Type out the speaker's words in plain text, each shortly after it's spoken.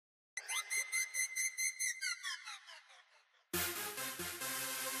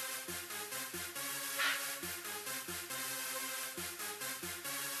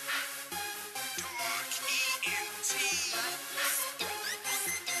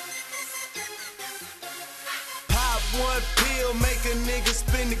one pill, make a nigga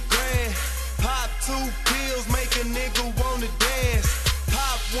spend a grand. Pop two pills, make a nigga wanna dance.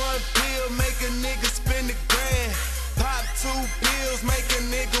 Pop one pill, make a nigga spend a grand. Pop two pills, make a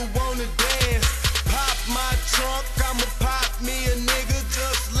nigga wanna dance. Pop my trunk, I'ma pop me a nigga.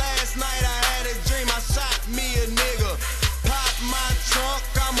 Just last night I had a dream, I shot me a nigga. Pop my trunk,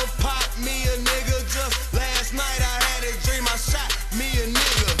 I'ma pop me a nigga. Just last night I had a dream, I shot me a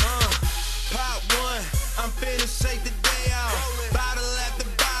nigga. Pop one, I'm finna shake the day out. Bottle after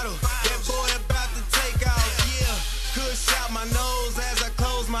bottle, that boy about to take off. Yeah, kush out my nose as I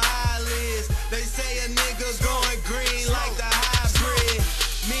close my eyelids. They say a nigga going green like the hybrid.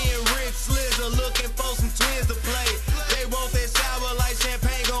 Me and Rich Sliz are looking for some twins to play. They want that shower like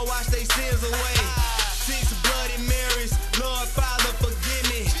champagne, gon' wash they sins away. 6 Bloody Marys, Lord Father forgive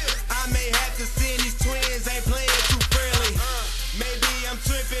me. I may have to send these twins, ain't playing too friendly. Maybe I'm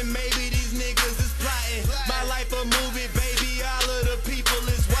tripping, maybe these niggas is plotting. My life a movie, baby, all of the people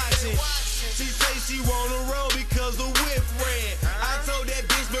is watching. She say she wanna roll because the whip red. I told that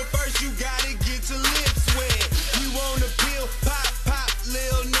bitch, but first you gotta get your lips wet. You wanna pill, pop, pop,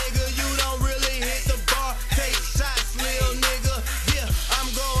 lil' nigga. You don't really hit the bar, take shots, lil' nigga. Yeah, I'm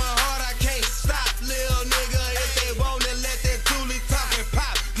going hard, I can't stop, lil' nigga. If they wanna let that toolie talk and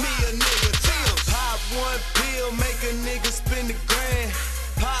pop me a nigga. Chillz. Pop one pill, make a nigga spend a grand.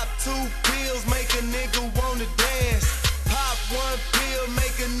 Pop two pills, make a nigga wanna dance. Pop one pill,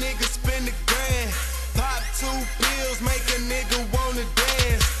 make a nigga spend a grand. Pop two pills, make a nigga wanna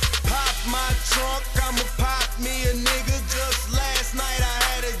dance. Pop my trunk, I'ma pop me a nigga. Just last night I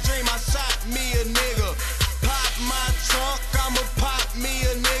had a dream, I shot me a nigga. Pop my trunk, I'ma pop me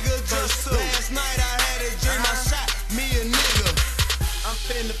a nigga. Just last night I had a dream, I shot me a nigga. I'm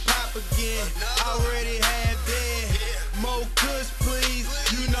finna pop again, already had that. More kush please,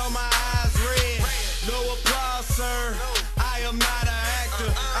 you know my eyes red. No applause sir, I am not an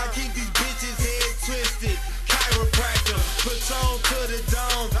actor. I keep these bitches head twisted, chiropractor. Patron to the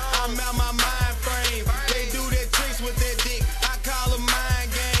dome, I'm out my mind frame. They do their tricks with their dick, I call them mind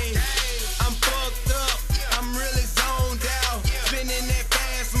games. I'm fucked up, I'm really zoned out. Spending that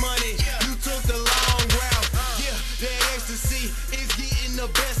fast money, you took the long route. Yeah, that ecstasy is getting the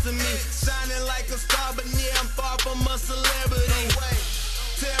best of me. Shining like a star, but yeah, I'm far from a celebrity.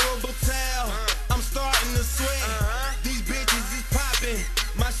 Terrible tale, I'm starting to sweat. These bitches is popping,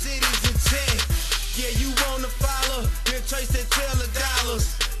 my shit is in check. Yeah, you wanna follow, then trace that trail of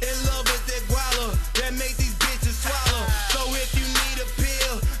dollars. In love with that guala, that make these bitches swallow. So if you need a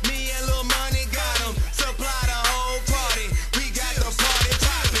pill, me and Lil Money got 'em. Supply the whole party, we got the party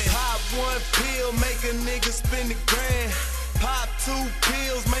poppin'. Pop one pill, make a nigga spend a grand. Pop two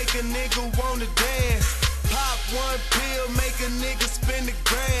pills, make a nigga wanna dance. Pop one pill, make a nigga spend a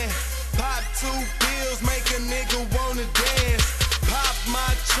grand. Pop two pills, make a nigga wanna dance. Pop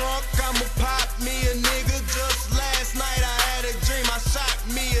my trunk, I'ma pop me a